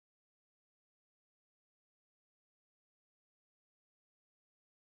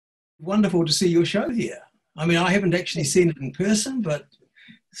Wonderful to see your show here. I mean, I haven't actually seen it in person, but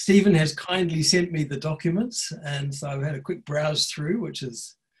Stephen has kindly sent me the documents, and so I've had a quick browse through, which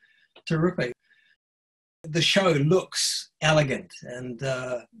is terrific. The show looks elegant and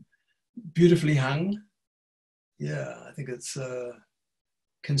beautifully hung. Yeah, I think it's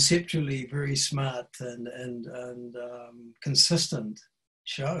conceptually very smart and consistant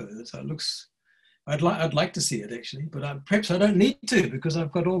show. So it looks. I'd like to see it actually, but perhaps I don't need to because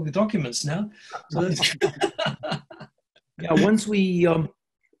I've got all the documents now. So yeah, once we'll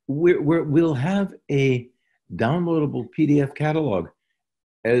have a downloadable PDF catalog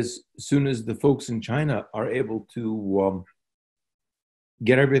as soon as the folks in China are able to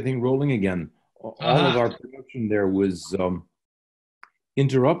get everything rolling again. All of our production there was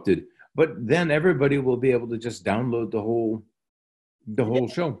interrupted, but then everybody will be able to just download the whole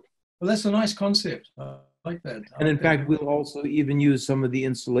show. Well, that's a nice concept. I like that. And in fact, we'll also even use some of the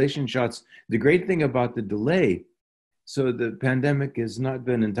installation shots. The great thing about the delay, so the pandemic has not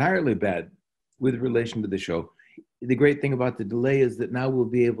been entirely bad with relation to the show. The great thing about the delay is that now we'll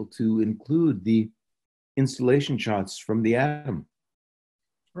be able to include the installation shots from the atom.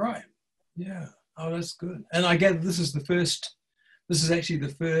 Right. Yeah. Oh, that's good. And I gather this is actually the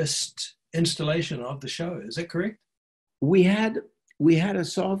first installation of the show. Is that correct? We had a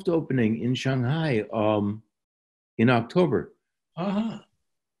soft opening in Shanghai in October.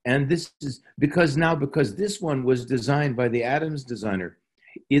 And this is because this one was designed by the Atoms designer.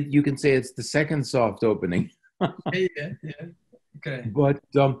 You can say it's the second soft opening. Yeah. Okay. But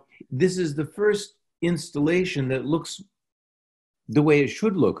this is the first installation that looks the way it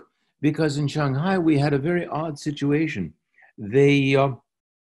should look, because in Shanghai we had a very odd situation. They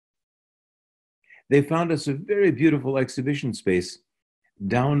found us a very beautiful exhibition space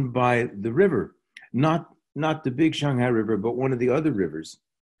down by the river, not the big Shanghai River, but one of the other rivers.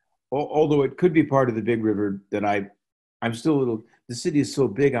 Although it could be part of the big river that I'm still a little, the city is so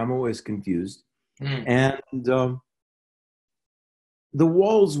big, I'm always confused. And the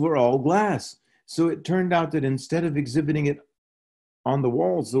walls were all glass. So it turned out that instead of exhibiting it on the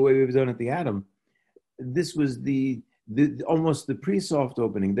walls the way we've done at the Atom, this was almost the pre-soft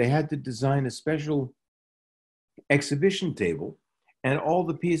opening. They had to design a special exhibition table, and all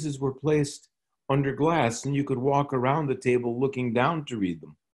the pieces were placed under glass, and you could walk around the table looking down to read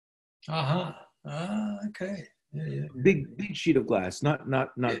them. Okay. Yeah. Big sheet of glass, not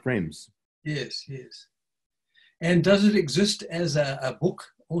frames. Yes. And does it exist as a book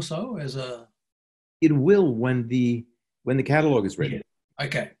also? It will when the catalog is ready. Yeah.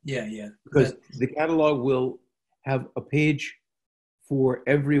 Okay. Yeah. Because the catalog will have a page for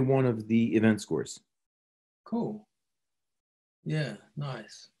every one of the event scores. Cool. Yeah,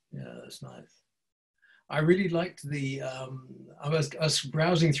 nice. Yeah, that's nice. I really liked I was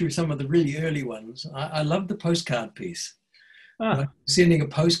browsing through some of the really early ones. I loved the postcard piece. Like sending a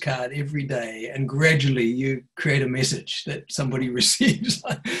postcard every day, and gradually you create a message that somebody receives.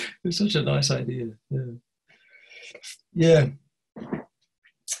 It's such a nice idea. Yeah.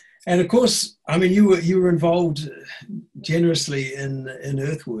 And of course, I mean, you were involved generously in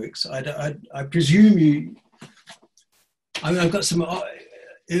Earthworks. I presume I mean, I've got some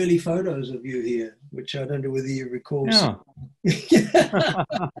early photos of you here, which I don't know whether you recall. Yeah.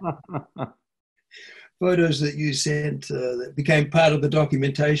 Photos that you sent that became part of the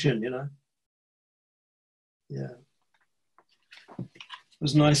documentation, Yeah. It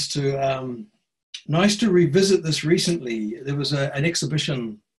was nice to revisit this recently. There was an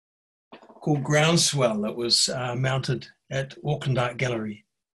exhibition called Groundswell that was mounted at Auckland Art Gallery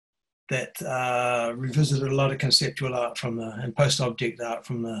that revisited a lot of conceptual art and post-object art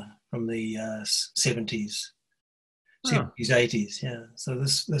from the 70s, 80s. Yeah. So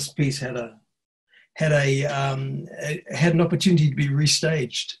this piece had an opportunity to be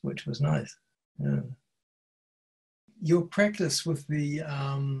restaged, which was nice. Yeah. Your practice with the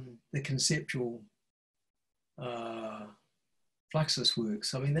conceptual Fluxus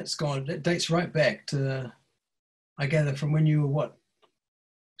works, I mean, that dates right back to, I gather, from when you were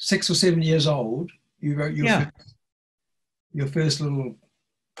 6 or 7 years old. You wrote your first little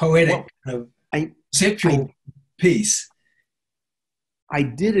poetic conceptual piece. I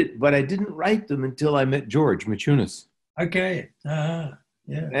did it, but I didn't write them until I met George Maciunas. Okay. Yeah.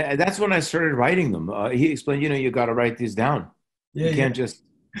 That's when I started writing them. He explained, you got to write these down. You can't just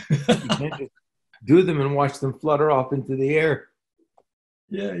do them and watch them flutter off into the air.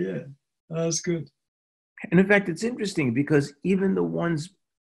 Yeah. That's good. And in fact, it's interesting because even the ones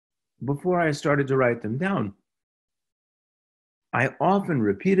before I started to write them down, I often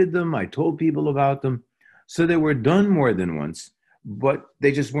repeated them. I told people about them. So they were done more than once. but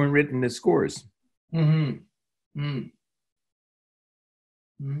they just weren't written as scores. Mm-hmm. Mm.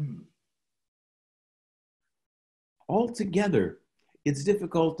 Mm. Altogether, it's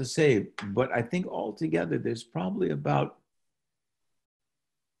difficult to say, but I think altogether there's probably about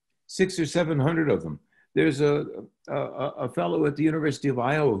 600 or 700 of them. There's a fellow at the University of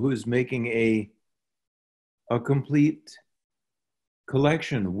Iowa who's making a complete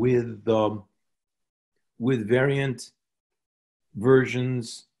collection with variant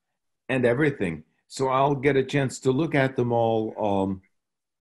versions and everything. So I'll get a chance to look at them all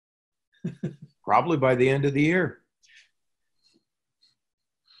probably by the end of the year.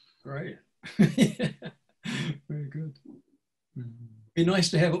 Great. Very good. Be nice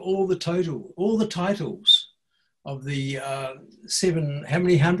to have all the titles of the seven. How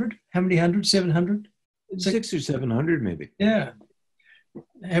many hundred? 700? 600 or 700 maybe. Yeah.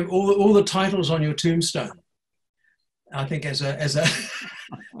 Have all the titles on your tombstone. I think as a as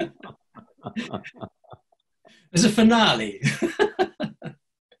a finale.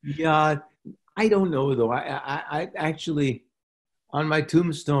 Yeah, I don't know though. I actually, on my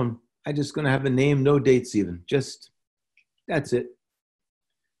tombstone, I'm just going to have a name, no dates even. Just, that's it.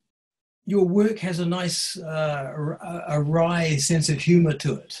 Your work has a nice, a wry sense of humor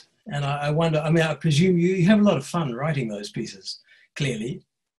to it. And I wonder, I mean, I presume you have a lot of fun writing those pieces, clearly.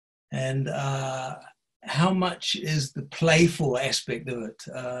 And how much is the playful aspect of it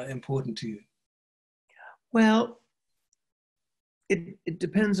important to you? Well, it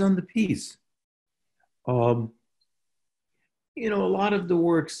depends on the piece. You know, a lot of the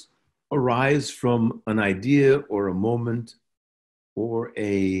works arise from an idea or a moment or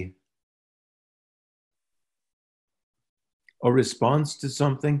a response to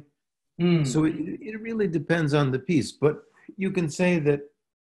something. Mm. So it really depends on the piece. But you can say that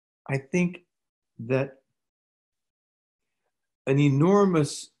I think that an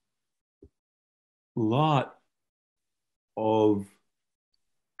enormous lot of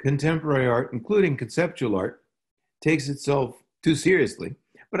contemporary art, including conceptual art, takes itself too seriously.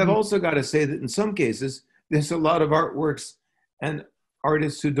 But I've also got to say that in some cases, there's a lot of artworks and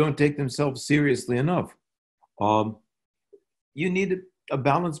artists who don't take themselves seriously enough. You need a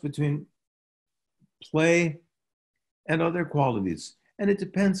balance between play and other qualities. And it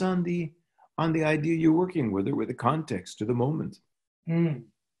depends on the idea you're working with, or the context or the moment. Mm.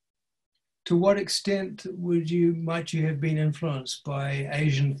 To what extent might you have been influenced by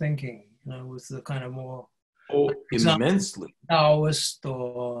Asian thinking, you know, with the kind of more immensely Taoist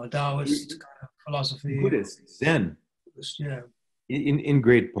kind of philosophy? Buddhist, Zen, yeah, in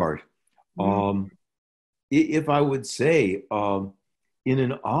great part. If I would say, in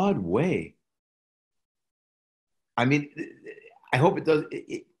an odd way, I mean, I hope it does.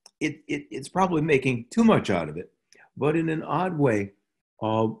 It's probably making too much out of it, but in an odd way,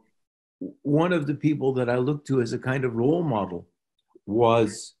 one of the people that I looked to as a kind of role model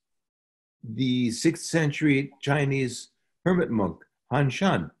was the 6th century Chinese hermit monk Han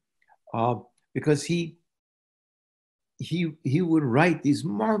Shan, because he would write these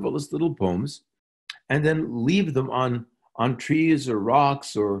marvelous little poems and then leave them on trees or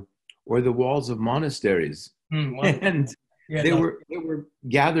rocks or the walls of monasteries. Wow. And they were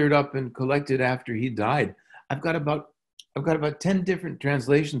gathered up and collected after he died. I've got about 10 different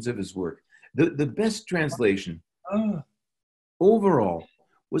translations of his work. The best translation overall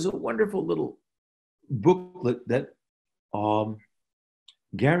was a wonderful little booklet that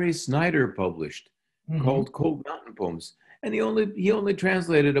Gary Snyder published called Cold Mountain Poems. And he only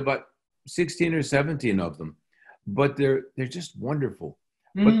translated about 16 or 17 of them, but they're just wonderful.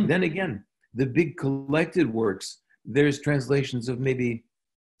 But then again, the big collected works, there's translations of maybe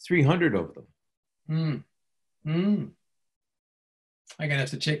 300 of them. I'm gonna have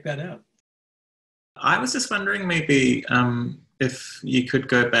to check that out. I was just wondering maybe if you could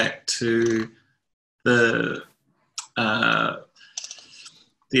go back to the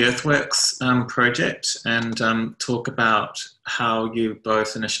Earthworks project and talk about how you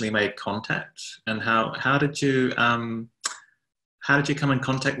both initially made contact, and how did you come in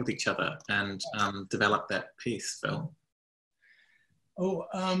contact with each other and develop that piece, Phil?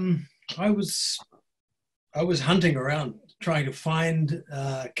 I was hunting around trying to find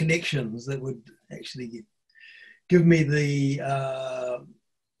connections that would actually give me the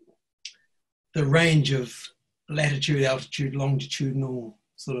range of latitude, altitude, longitudinal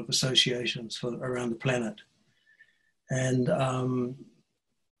sort of associations around the planet, and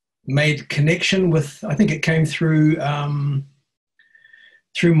made connection with, I think it came through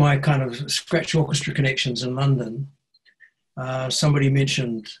my kind of scratch orchestra connections in London. Somebody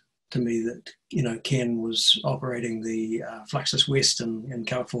mentioned to me that, you know, Ken was operating the Fluxus West in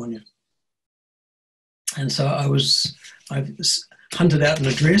California. And so I hunted out an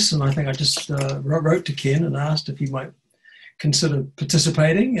address, and I think I just wrote to Ken and asked if he might consider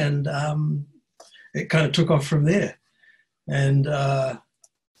participating, and it kind of took off from there. And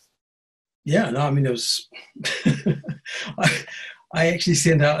yeah, no, I mean, it was, I actually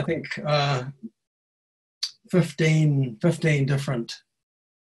sent out, I think, 15 different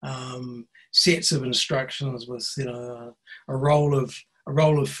sets of instructions with, you know, a roll of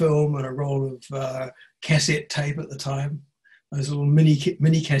film and a roll of cassette tape at the time. Those little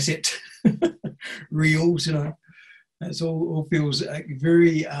mini cassette reels, you know. It all feels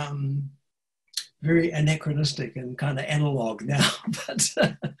very very anachronistic and kind of analog now, but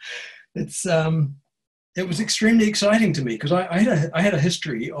it was extremely exciting to me because I had a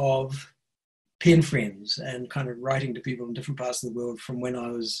history of pen friends and kind of writing to people in different parts of the world from when I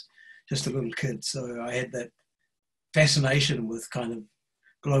was just a little kid. So I had that fascination with kind of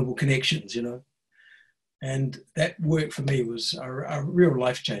global connections, you know, and that work for me was a real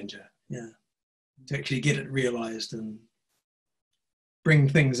life changer. Yeah, to actually get it realized and bring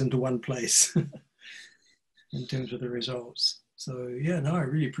things into one place in terms of the results. So yeah, no, I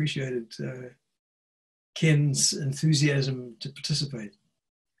really appreciated Ken's enthusiasm to participate.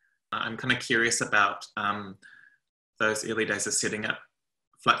 I'm kind of curious about those early days of setting up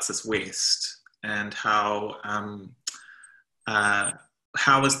Fluxus West, and how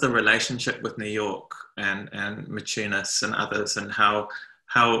was the relationship with New York and Maciunas and others, and how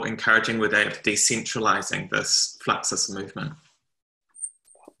encouraging were they of decentralizing this Fluxus movement?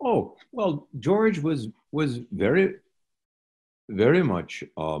 Oh, well, George was very, very much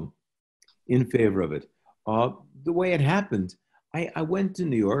in favor of it. The way it happened, I went to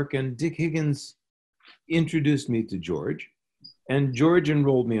New York, and Dick Higgins introduced me to George, and George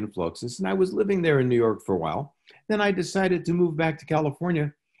enrolled me in Fluxus, and I was living there in New York for a while. Then I decided to move back to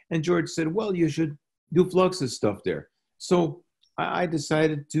California, and George said, well, you should do Fluxus stuff there. So I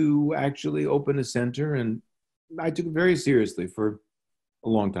decided to actually open a center, and I took it very seriously for a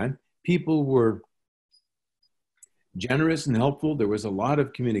long time. People were generous and helpful. There was a lot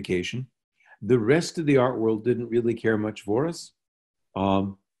of communication. The rest of the art world didn't really care much for us.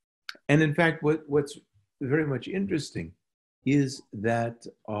 And in fact, what's very much interesting is that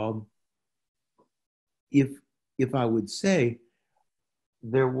if I would say,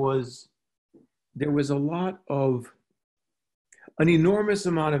 there was an enormous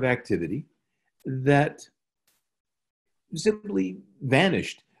amount of activity that simply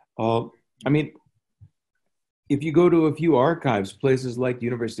vanished. I mean, if you go to a few archives, places like the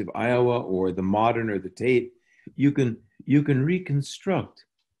University of Iowa or the Modern or the Tate, you can reconstruct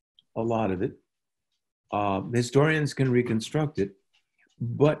a lot of it. Historians can reconstruct it,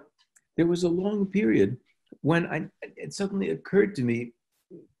 but there was a long period when it suddenly occurred to me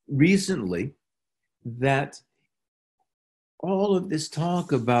recently that all of this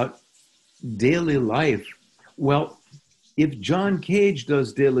talk about daily life, well, if John Cage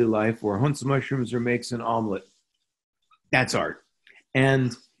does daily life or hunts mushrooms or makes an omelet, that's art.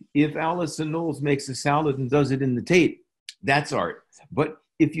 And if Alison Knowles makes a salad and does it in the Tate, that's art. But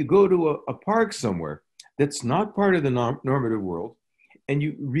if you go to a park somewhere that's not part of the normative world, and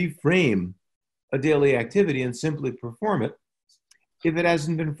you reframe a daily activity and simply perform it, if it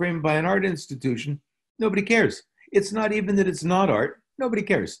hasn't been framed by an art institution, nobody cares. It's not even that it's not art, nobody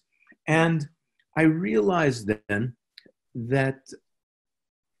cares. And I realized then that,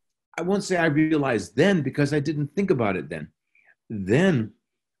 I won't say I realized then because I didn't think about it then. Then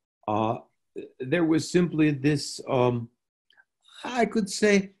there was simply this, I could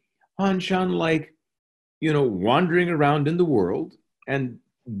say, Hanshan, like, you know, wandering around in the world and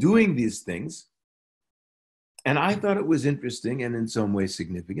doing these things. And I thought it was interesting and in some ways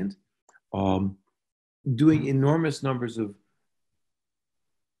significant, doing enormous numbers of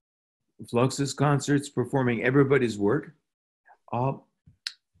Fluxus concerts, performing everybody's work.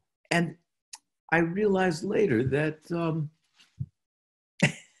 And I realized later that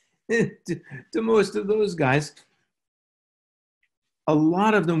to most of those guys, a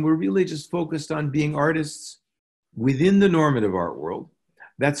lot of them were really just focused on being artists within the normative art world.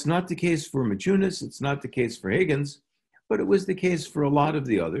 That's not the case for Maciunas, it's not the case for Higgins, but it was the case for a lot of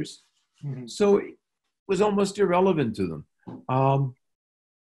the others. Mm-hmm. So it was almost irrelevant to them.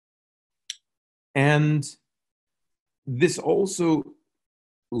 And this also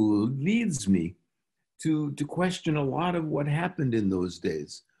leads me to question a lot of what happened in those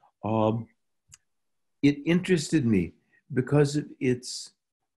days. It interested me because of its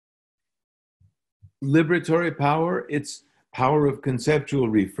liberatory power, its power of conceptual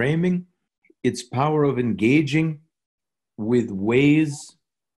reframing, its power of engaging with ways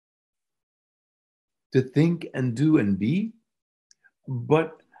to think and do and be.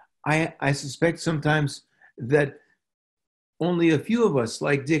 But I suspect sometimes that only a few of us,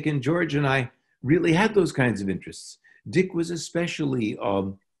 like Dick and George and I, really had those kinds of interests. Dick was especially,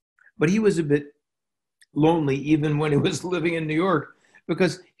 but he was a bit lonely even when he was living in New York,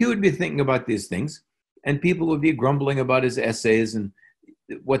 because he would be thinking about these things and people would be grumbling about his essays, and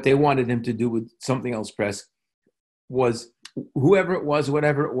what they wanted him to do with Something Else Press was, whoever it was,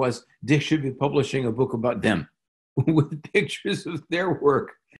 whatever it was, Dick should be publishing a book about them with pictures of their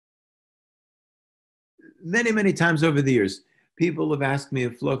work. Many, many times over the years, people have asked me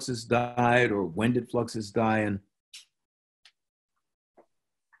if Fluxus died or when did Fluxus die,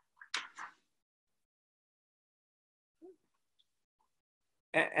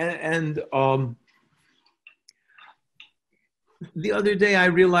 and the other day I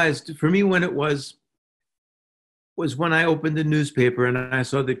realized, for me, when it was when I opened the newspaper and I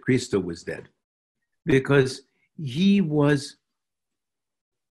saw that Christo was dead, because he was,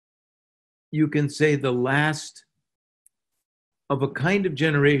 you can say, the last of a kind of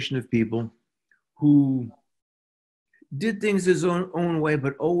generation of people who did things his own way,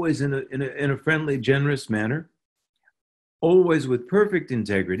 but always in a friendly, generous manner, always with perfect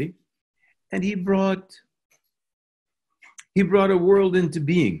integrity. And he brought a world into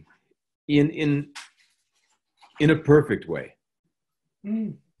being in a perfect way.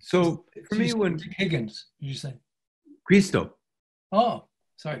 Mm. So for me, when Dick Higgins, did you say? Christo. Oh,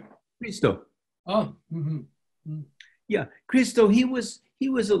 sorry. Christo. Oh, mm-hmm. Mm. Yeah, Christo, he was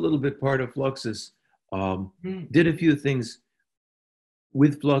a little bit part of Fluxus. Did a few things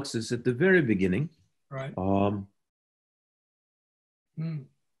with Fluxus at the very beginning. Right.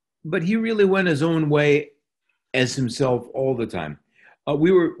 But he really went his own way as himself all the time.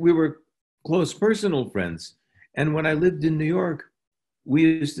 We were close personal friends, and when I lived in New York, we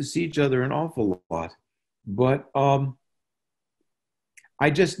used to see each other an awful lot. But I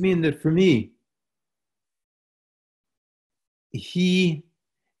just mean that for me, he,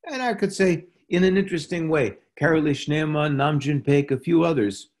 and I could say in an interesting way, Carolee Schneemann, June Paik, a few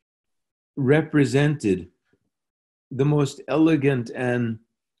others, represented the most elegant and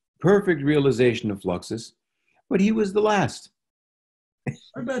perfect realization of Fluxus, but he was the last.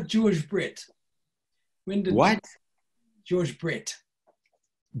 What about George Brecht? When did What? George Brecht?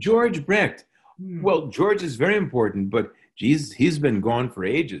 George Brecht. Well, George is very important, but geez, he's been gone for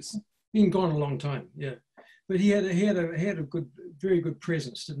ages. Been gone a long time, yeah. But he had a good, very good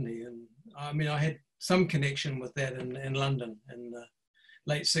presence, didn't he? And I mean, I had some connection with that in London in the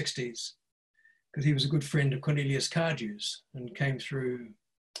late 60s, because he was a good friend of Cornelius Cardew's and came through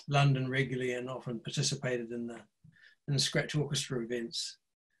London regularly and often participated in the Scratch Orchestra events.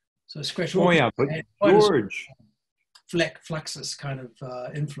 So Scratch Orchestra, but George, Fluxus kind of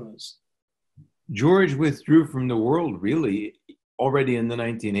influence. George withdrew from the world really already in the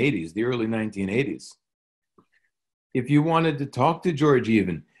 1980s, the early 1980s. If you wanted to talk to George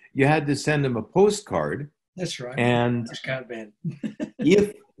even, you had to send him a postcard. That's right. And postcard man.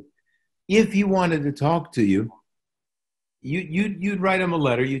 if he wanted to talk to you, you'd write him a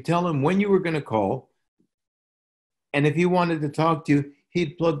letter. You tell him when you were going to call. And if he wanted to talk to you,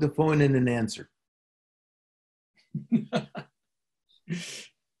 he'd plug the phone in and answer.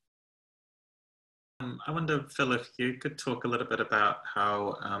 I wonder, Phil, if you could talk a little bit about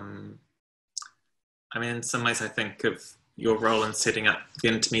how, I mean, in some ways I think of your role in setting up the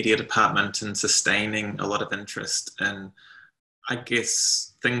intermedia department and sustaining a lot of interest in, I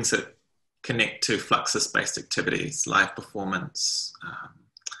guess, things that connect to Fluxus-based activities, live performance,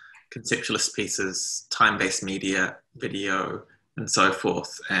 conceptualist pieces, time-based media, video, and so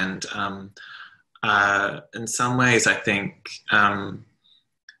forth. And in some ways, I think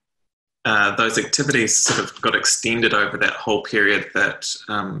those activities sort of got extended over that whole period that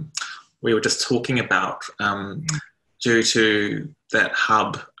we were just talking about, due to that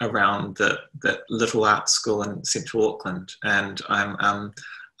hub around that little art school in Central Auckland. And I'm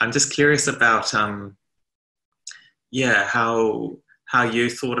just curious about how you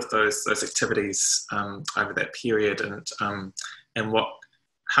thought of those activities over that period, and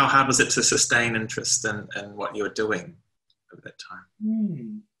how hard was it to sustain interest in what you were doing over that time?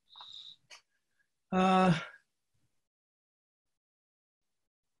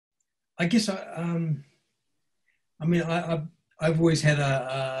 I guess I've always had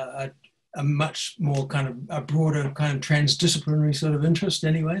a much more kind of a broader kind of transdisciplinary sort of interest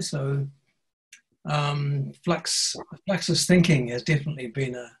anyway. So Fluxus thinking has definitely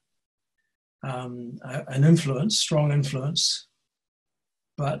been an influence, strong influence.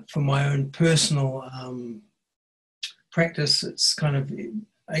 But for my own personal practice, it's kind of,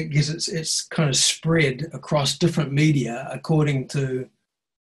 I guess it's kind of spread across different media according to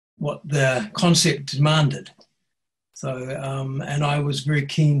what the concept demanded. So, and I was very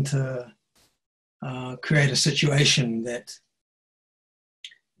keen to create a situation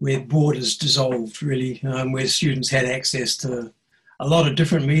where borders dissolved, really, where students had access to a lot of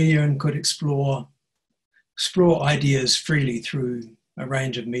different media and could explore ideas freely through a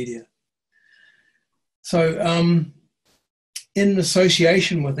range of media. So, in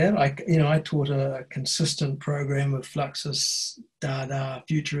association with that, I taught a consistent program of Fluxus, Dada,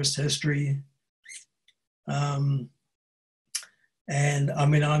 futurist history, and I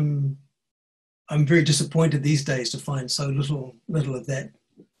mean, I'm very disappointed these days to find so little of that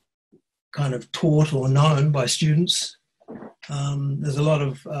kind of taught or known by students. There's a lot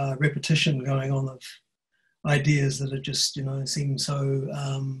of repetition going on of ideas that are just, seem so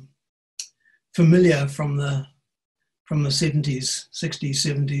familiar from the 70s, 60s,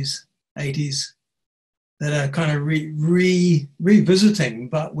 70s, 80s, that are kind of revisiting,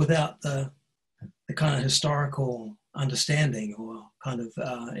 but without the kind of historical understanding or kind of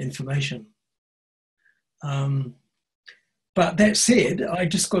information. But that said, I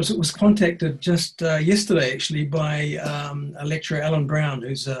just was contacted just yesterday, actually, by a lecturer, Alan Brown,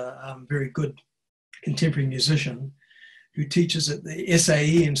 who's a very good contemporary musician who teaches at the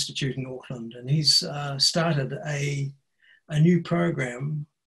SAE Institute in Auckland, and he's started a new program.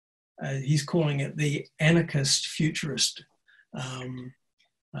 He's calling it the Anarchist Futurist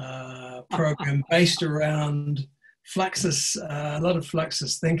program, based around Fluxus, a lot of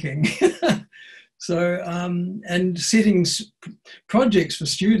Fluxus thinking. So, and setting projects for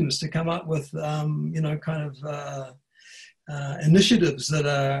students to come up with, initiatives that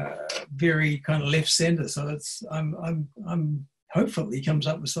are very kind of left center. So I'm hopefully he comes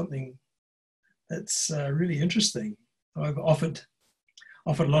up with something that's really interesting. I've offered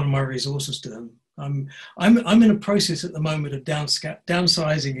a lot of my resources to him. I'm in a process at the moment of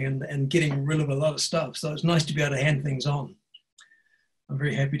downsizing and getting rid of a lot of stuff. So it's nice to be able to hand things on. I'm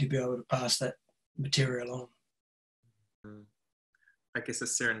very happy to be able to pass that material on. I guess a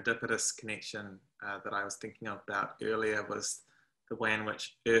serendipitous connection that I was thinking about earlier was the way in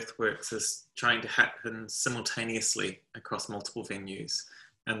which Earthworks is trying to happen simultaneously across multiple venues,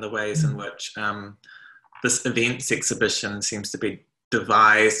 and the ways in which this events exhibition seems to be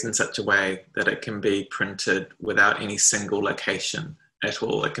devised in such a way that it can be printed without any single location at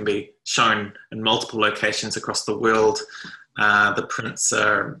all. It can be shown in multiple locations across the world. The prints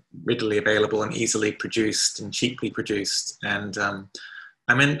are readily available and easily produced and cheaply produced. And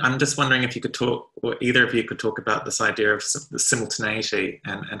I'm just wondering if you could talk, or either of you could talk about this idea of the simultaneity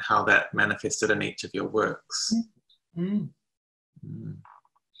and how that manifested in each of your works.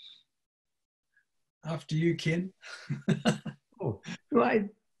 After you, Ken.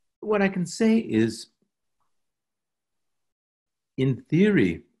 What I can say is, in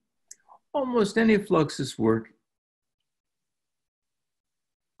theory, almost any Fluxus work,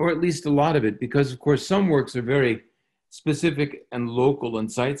 or at least a lot of it, because of course some works are very specific and local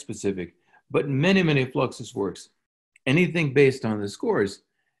and site-specific, but many Fluxus works, anything based on the scores,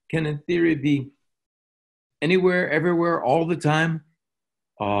 can in theory be anywhere, everywhere, all the time.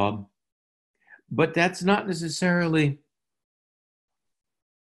 But that's not necessarily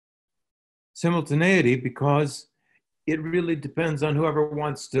simultaneity, because it really depends on whoever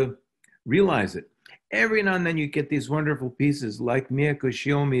wants to realize it. Every now and then you get these wonderful pieces like Miyako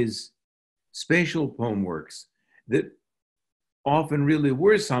Shiomi's spatial poem works that often really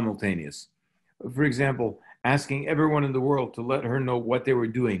were simultaneous. For example, asking everyone in the world to let her know what they were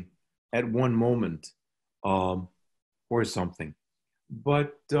doing at one moment or something.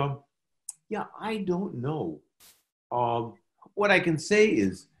 But yeah, I don't know. What I can say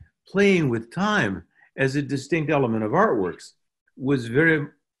is playing with time as a distinct element of artworks was very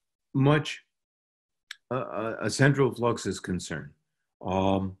much a central Fluxus concern.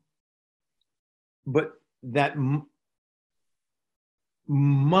 But that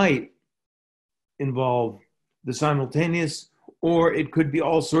might involve the simultaneous, or it could be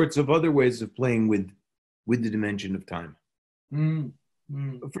all sorts of other ways of playing with the dimension of time.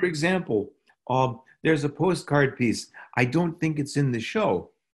 For example, there's a postcard piece. I don't think it's in the show,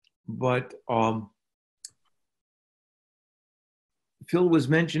 but Phil was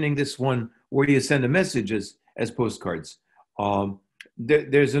mentioning this one where you send a message as postcards.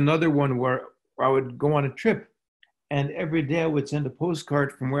 There's another one where I would go on a trip, and every day I would send a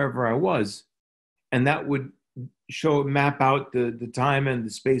postcard from wherever I was, and that would map out the time and the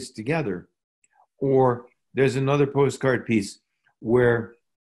space together. Or there's another postcard piece where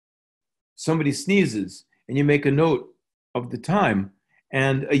somebody sneezes and you make a note of the time,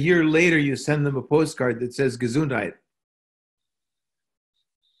 and a year later you send them a postcard that says Gesundheit.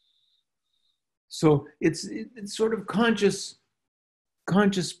 So it's sort of conscious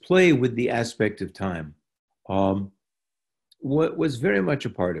play with the aspect of time. What was very much a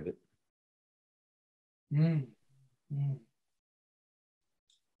part of it. Mm. Mm.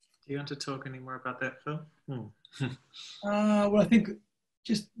 Do you want to talk any more about that, Phil? Well, I think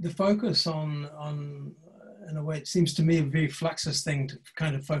just the focus on, in a way, it seems to me a very Fluxus thing to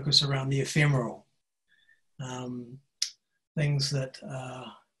kind of focus around the ephemeral, things that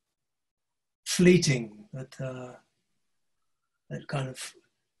are fleeting, that kind of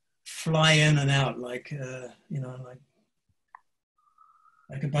fly in and out, like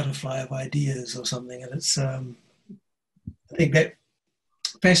like a butterfly of ideas or something. And it's I think that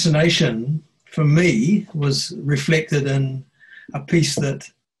fascination for me was reflected in a piece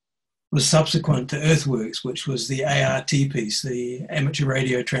that was subsequent to Earthworks, which was the ART piece, the amateur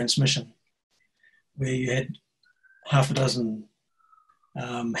radio transmission, where you had half a dozen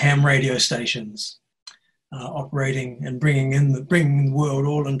ham radio stations operating and bringing the world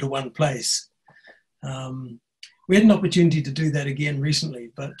all into one place. We had an opportunity to do that again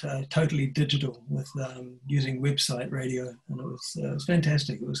recently, but totally digital with using website radio, and it was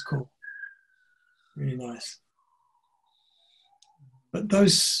fantastic. It was cool, really nice. But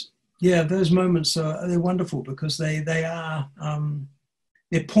those moments they're wonderful because they're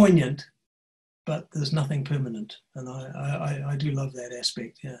poignant, but there's nothing permanent, and I do love that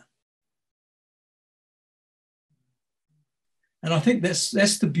aspect. Yeah. And I think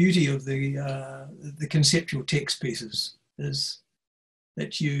that's the beauty of the conceptual text pieces, is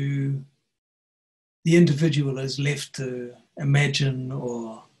that the individual is left to imagine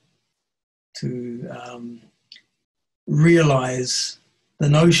or to realize the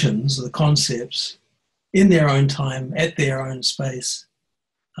notions, the concepts in their own time, at their own space,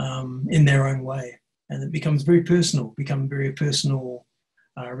 in their own way. And it becomes very personal,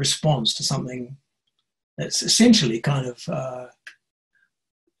 response to something that's essentially kind of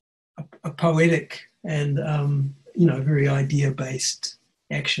a poetic and very idea-based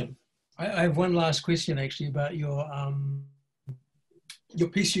action. I have one last question actually about your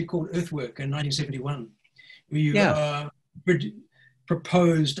piece you called Earthwork in 1971, where you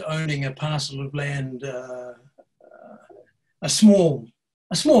proposed owning a parcel of land, a small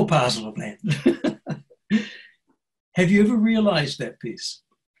parcel of land. Have you ever realized that piece?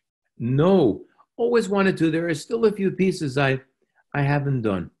 No. Always wanted to. There are still a few pieces I haven't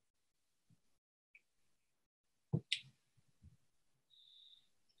done.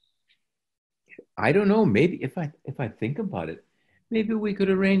 I don't know. Maybe if I think about it, maybe we could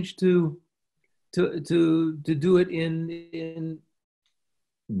arrange to do it in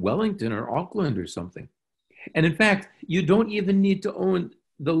Wellington or Auckland or something. And in fact, you don't even need to own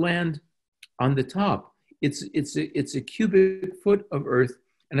the land on the top. It's a cubic foot of earth.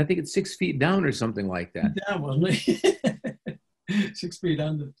 And I think it's 6 feet down or something like that. Down, wasn't it? 6 feet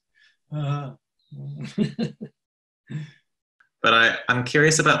under. But I'm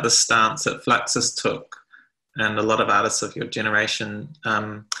curious about the stance that Fluxus took, and a lot of artists of your generation,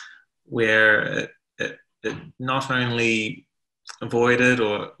 where it not only avoided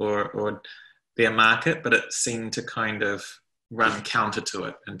or their market, but it seemed to kind of run counter to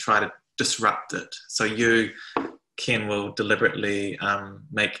it and try to disrupt it. So you, Ken, will deliberately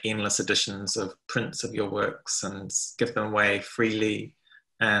make endless editions of prints of your works and give them away freely.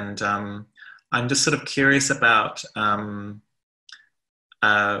 And I'm just sort of curious about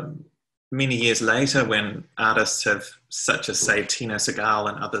many years later, when artists have, such as say Tino Sehgal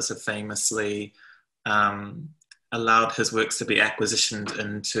and others, have famously allowed his works to be acquisitioned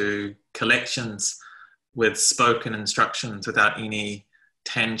into collections with spoken instructions without any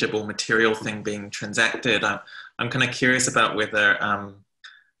tangible material thing being transacted. I'm kind of curious about whether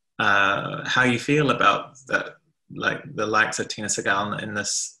how you feel about that, like the likes of Tino Sehgal in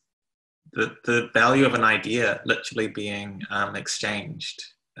this, the value of an idea literally being exchanged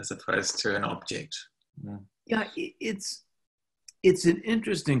as opposed to an object. Yeah, it's an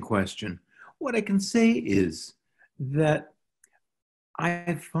interesting question. What I can say is that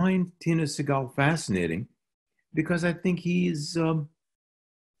I find Tino Sehgal fascinating because I think he's an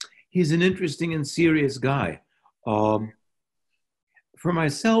interesting and serious guy. For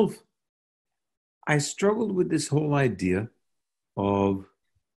myself, I struggled with this whole idea of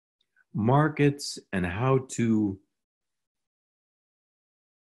markets and how to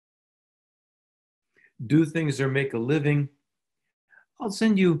do things or make a living. I'll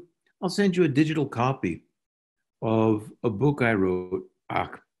send you I'll send you a digital copy of a book I wrote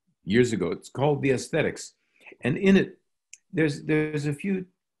years ago. It's called The Aesthetics. And in it, there's a few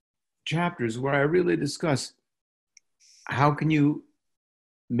chapters where I really discuss how can you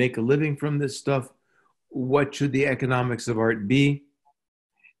make a living from this stuff? What should the economics of art be?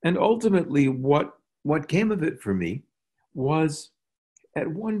 And ultimately, what came of it for me was, at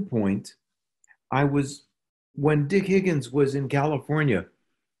one point, when Dick Higgins was in California,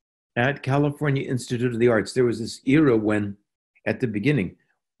 at California Institute of the Arts, there was this era when, at the beginning,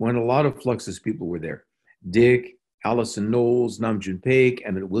 when a lot of Fluxus people were there. Dick, Allison Knowles, June Paik,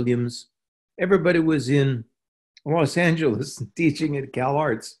 Emmett Williams. Everybody was in Los Angeles teaching at Cal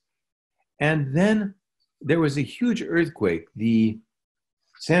Arts. And then there was a huge earthquake, the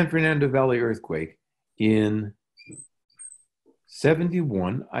San Fernando Valley earthquake in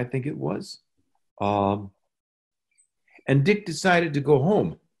 71, I think it was. And Dick decided to go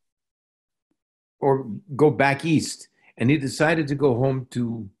home or go back east. And he decided to go home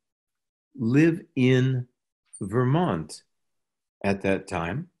to live in Vermont at that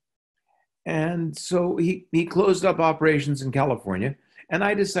time. And so he closed up operations in California. And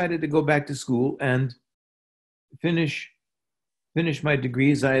I decided to go back to school and finish my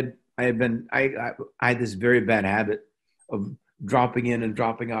degrees. I had this very bad habit of dropping in and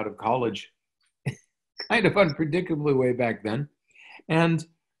dropping out of college, kind of unpredictably way back then. And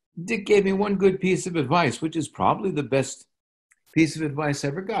Dick gave me one good piece of advice, which is probably the best piece of advice I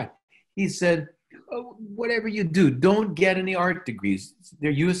ever got. He said, oh, whatever you do, don't get any art degrees.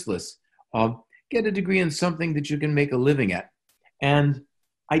 They're useless. Get a degree in something that you can make a living at. And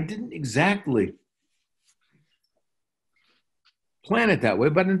I didn't exactly plan it that way,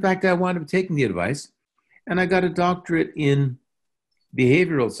 but in fact, I wound up taking the advice, and I got a doctorate in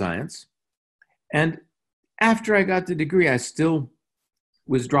behavioral science. And after I got the degree, I still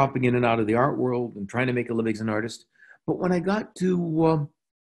was dropping in and out of the art world and trying to make a living as an artist. But when I got to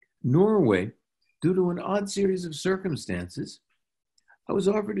Norway, due to an odd series of circumstances, I was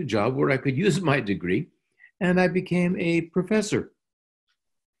offered a job where I could use my degree, and I became a professor.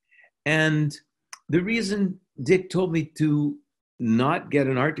 And the reason Dick told me to not get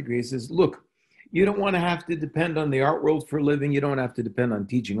an art degree is, look, you don't want to have to depend on the art world for a living. You don't have to depend on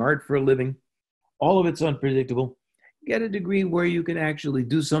teaching art for a living. All of it's unpredictable. Get a degree where you can actually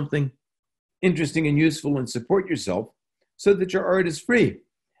do something interesting and useful and support yourself so that your art is free.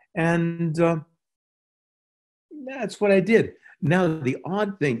 And that's what I did. Now, the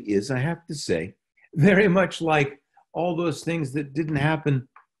odd thing is, I have to say, very much like all those things that didn't happen,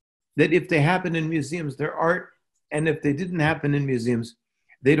 that if they happen in museums, they're art, and if they didn't happen in museums,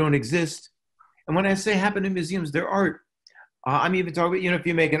 they don't exist. And when I say happen in museums, they're art. I'm even talking about, if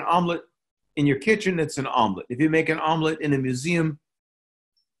you make an omelet in your kitchen, it's an omelet. If you make an omelet in a museum,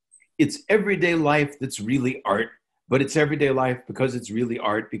 it's everyday life that's really art, but it's everyday life because it's really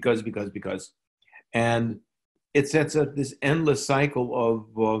art, because. And it sets up this endless cycle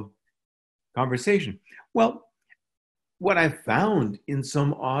of conversation. Well, what I found in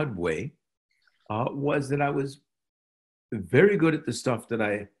some odd way was that I was very good at the stuff that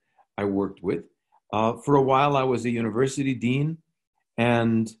I worked with. For a while, I was a university dean,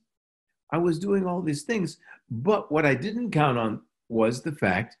 and I was doing all these things. But what I didn't count on was the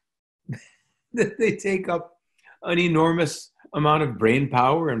fact that they take up an enormous amount of brain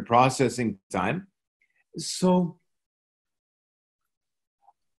power and processing time. So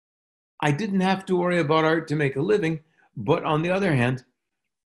I didn't have to worry about art to make a living. But on the other hand,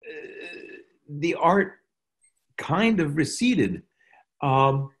 the art kind of receded.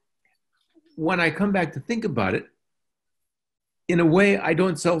 When I come back to think about it, in a way, I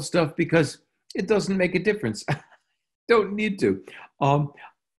don't sell stuff because it doesn't make a difference. Don't need to.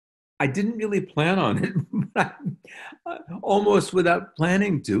 I didn't really plan on it, but almost without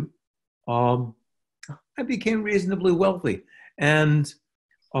planning to, I became reasonably wealthy. And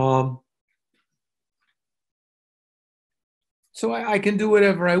so I can do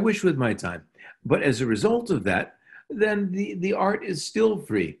whatever I wish with my time. But as a result of that, then the art is still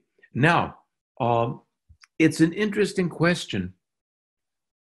free. Now, it's an interesting question.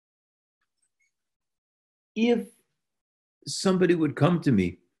 If somebody would come to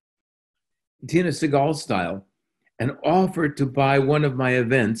me, Tino Sehgal style, and offer to buy one of my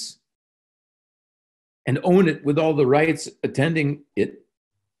events and own it with all the rights attending it,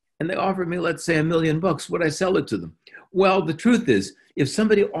 and they offered me, let's say, $1 million, would I sell it to them? Well, the truth is, if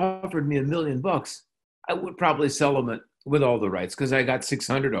somebody offered me $1 million, I would probably sell them with all the rights because I got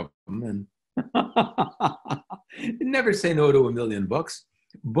 600 of them. And never say no to $1 million.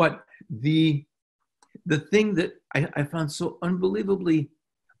 But the thing that I found so unbelievably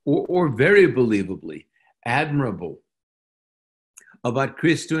or very believably admirable about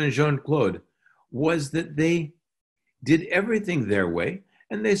Christo and Jean-Claude was that they did everything their way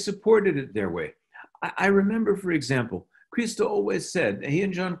and they supported it their way. I remember, for example, Christo always said, he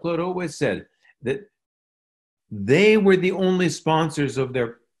and Jean-Claude always said that they were the only sponsors of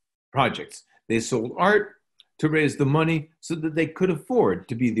their projects. They sold art to raise the money so that they could afford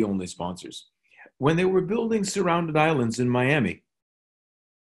to be the only sponsors. When they were building Surrounded Islands in Miami,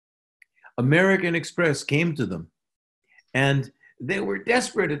 American Express came to them and they were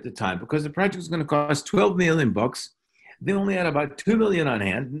desperate at the time because the project was going to cost $12 million. They only had about $2 million on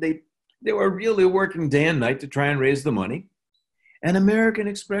hand, and they were really working day and night to try and raise the money. And American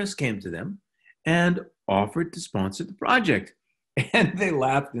Express came to them and offered to sponsor the project. And they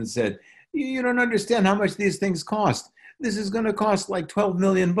laughed and said, "You don't understand how much these things cost. This is going to cost like $12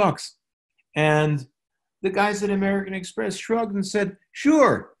 million. And the guys at American Express shrugged and said,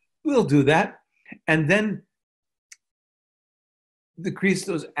 "Sure, we'll do that." And then the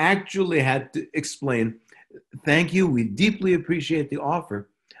Christos actually had to explain, "Thank you, we deeply appreciate the offer,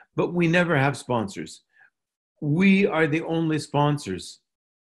 but we never have sponsors. We are the only sponsors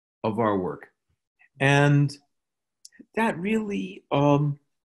of our work." And that really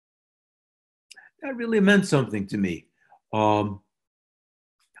meant something to me. I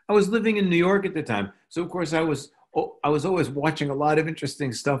was living in New York at the time, so of course I was always watching a lot of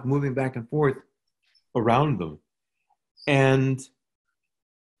interesting stuff moving back and forth around them. And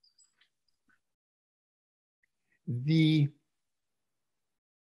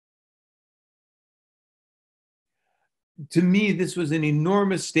to me, this was an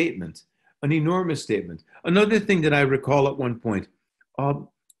enormous statement, Another thing that I recall at one point,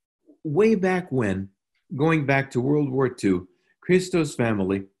 way back when, going back to World War II, Christo's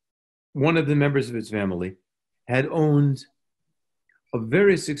family, one of the members of his family, had owned a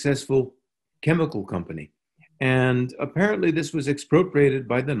very successful chemical company. And apparently this was expropriated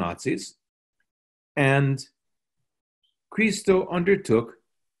by the Nazis. And Christo undertook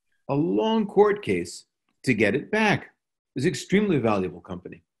a long court case to get it back. It was an extremely valuable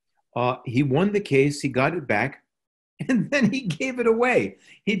company. He won the case, he got it back, and then he gave it away.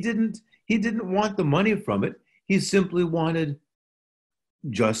 He didn't want the money from it. He simply wanted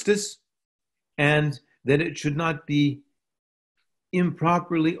justice and that it should not be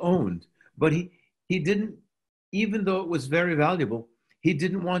improperly owned. But he didn't, even though it was very valuable, he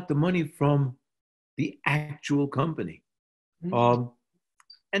didn't want the money from the actual company. Mm-hmm.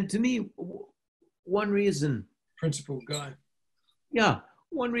 And to me, one reason... Principled guy. Yeah,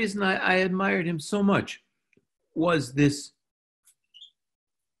 one reason I admired him so much was this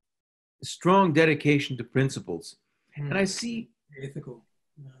strong dedication to principles. And I see... Ethical.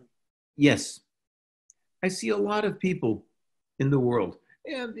 Yeah. Yes. I see a lot of people in the world,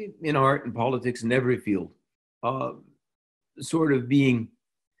 in art and politics, in every field, sort of being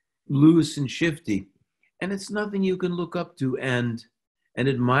loose and shifty. And it's nothing you can look up to and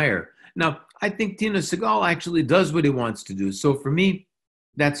admire. Now, I think Tino Sehgal actually does what he wants to do. So for me,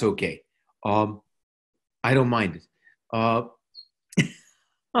 that's okay. I don't mind it. And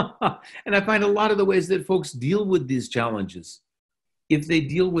I find a lot of the ways that folks deal with these challenges, if they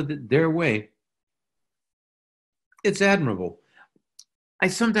deal with it their way, it's admirable. I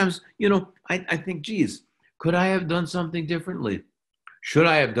sometimes, I think, geez, could I have done something differently? Should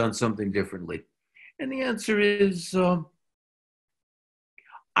I have done something differently? And the answer is,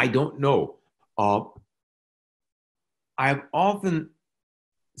 I don't know. I've often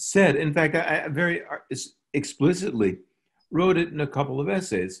said, in fact, I very explicitly wrote it in a couple of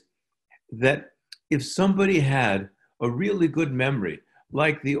essays, that if somebody had a really good memory,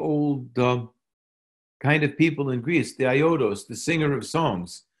 like the old kind of people in Greece, the iodos, the singer of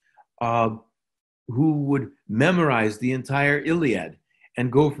songs, who would memorize the entire Iliad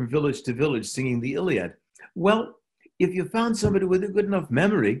and go from village to village singing the Iliad. Well, if you found somebody with a good enough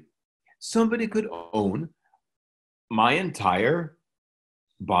memory, somebody could own my entire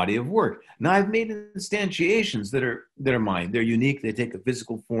body of work. Now, I've made instantiations that are mine. They're unique. They take a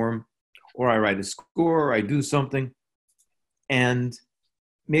physical form, or I write a score, or I do something, and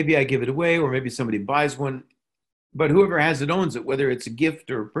maybe I give it away, or maybe somebody buys one. But whoever has it owns it, whether it's a gift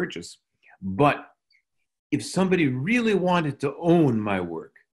or a purchase. But if somebody really wanted to own my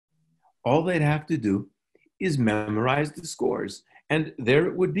work, all they'd have to do is memorize the scores, and there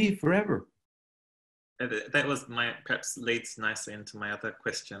it would be forever. That was perhaps leads nicely into my other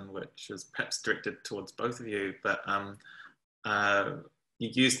question, which is perhaps directed towards both of you. But you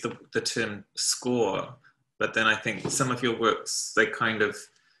used the term score, but then I think some of your works, they kind of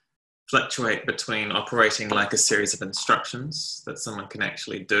fluctuate between operating like a series of instructions that someone can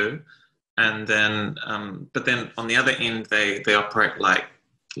actually do, and then, but then on the other end, they operate like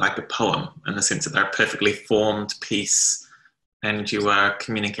a poem, in the sense that they're a perfectly formed piece, and you are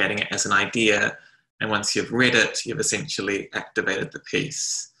communicating it as an idea. And once you've read it, you've essentially activated the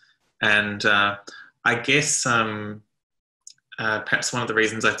piece. And I guess perhaps one of the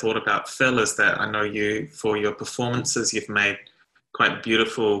reasons I thought about Phil is that I know you, for your performances, you've made quite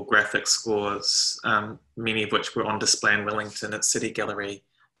beautiful graphic scores, many of which were on display in Wellington at City Gallery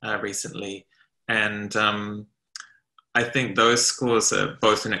recently. And I think those scores are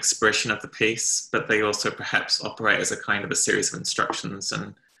both an expression of the piece, but they also perhaps operate as a kind of a series of instructions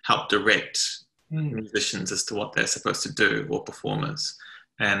and help direct musicians as to what they're supposed to do, or performers.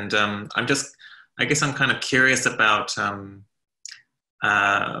 And I guess I'm kind of curious about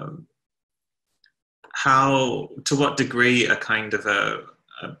how, to what degree a kind of a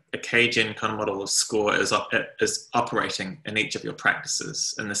Cajun kind of model of score is operating in each of your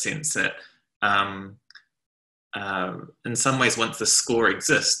practices, in the sense that in some ways, once the score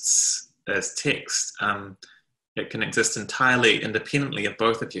exists as text, it can exist entirely independently of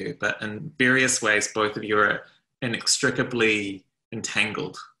both of you, but in various ways, both of you are inextricably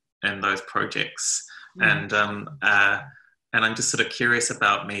entangled in those projects. And I'm just sort of curious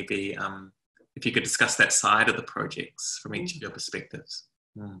about maybe if you could discuss that side of the projects from each of your perspectives.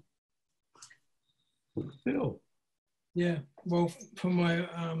 Phil. Yeah, well,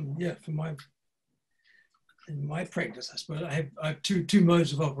 in my practice, I suppose I have two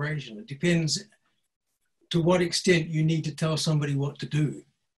modes of operation. It depends to what extent you need to tell somebody what to do,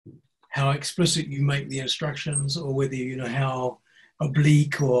 how explicit you make the instructions, or whether you know how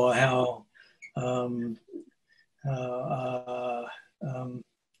oblique or how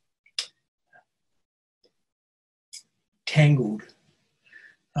tangled.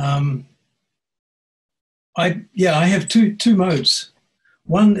 I have two modes.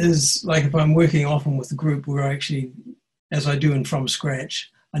 One is like if I'm working often with a group where I actually, as I do in From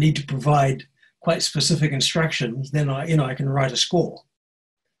Scratch, I need to provide quite specific instructions, then I can write a score.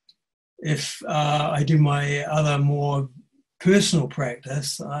 If I do my other more personal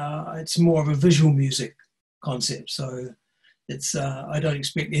practice, it's more of a visual music concept. So it's I don't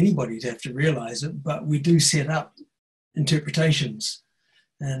expect anybody to have to realize it, but we do set up interpretations,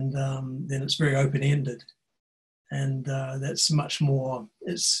 and then it's very open-ended. And that's much more,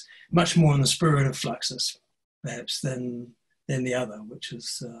 it's much more in the spirit of Fluxus, perhaps, than the other, which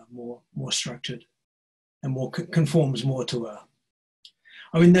is more structured and more conforms more to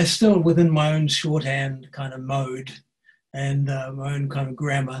I mean, they're still within my own shorthand kind of mode and my own kind of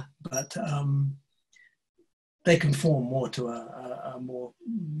grammar, but they conform more to a more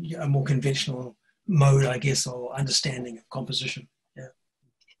conventional mode, I guess, or understanding of composition. Yeah.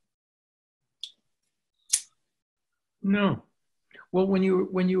 No. Well, when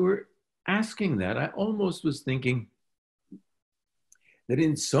you were asking that, I almost was thinking that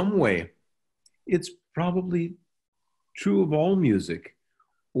in some way, it's probably true of all music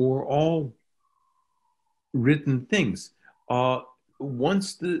or all written things.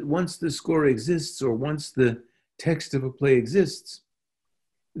 Once the score exists, or once the text of a play exists,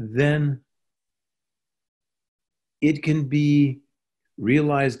 then it can be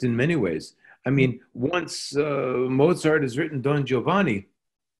realized in many ways. I mean, once Mozart has written Don Giovanni,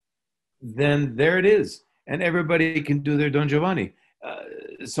 then there it is, and everybody can do their Don Giovanni.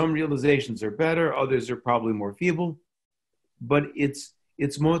 Some realizations are better, others are probably more feeble, but it's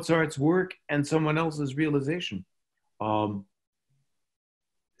Mozart's work and someone else's realization. The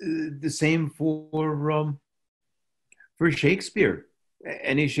same for Shakespeare,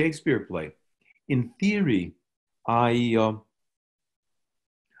 any Shakespeare play. In theory, I've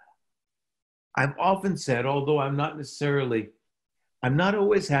often said, although I'm not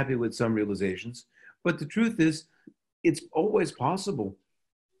always happy with some realizations, but the truth is, it's always possible.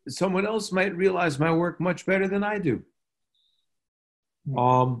 Someone else might realize my work much better than I do.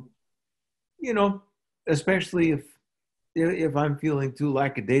 You know, especially if I'm feeling too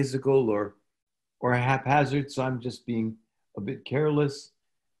lackadaisical or haphazard, so I'm just being a bit careless,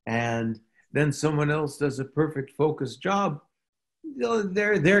 and then someone else does a perfect focused job, you know,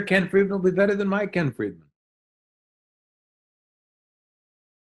 their Ken Friedman will be better than my Ken Friedman.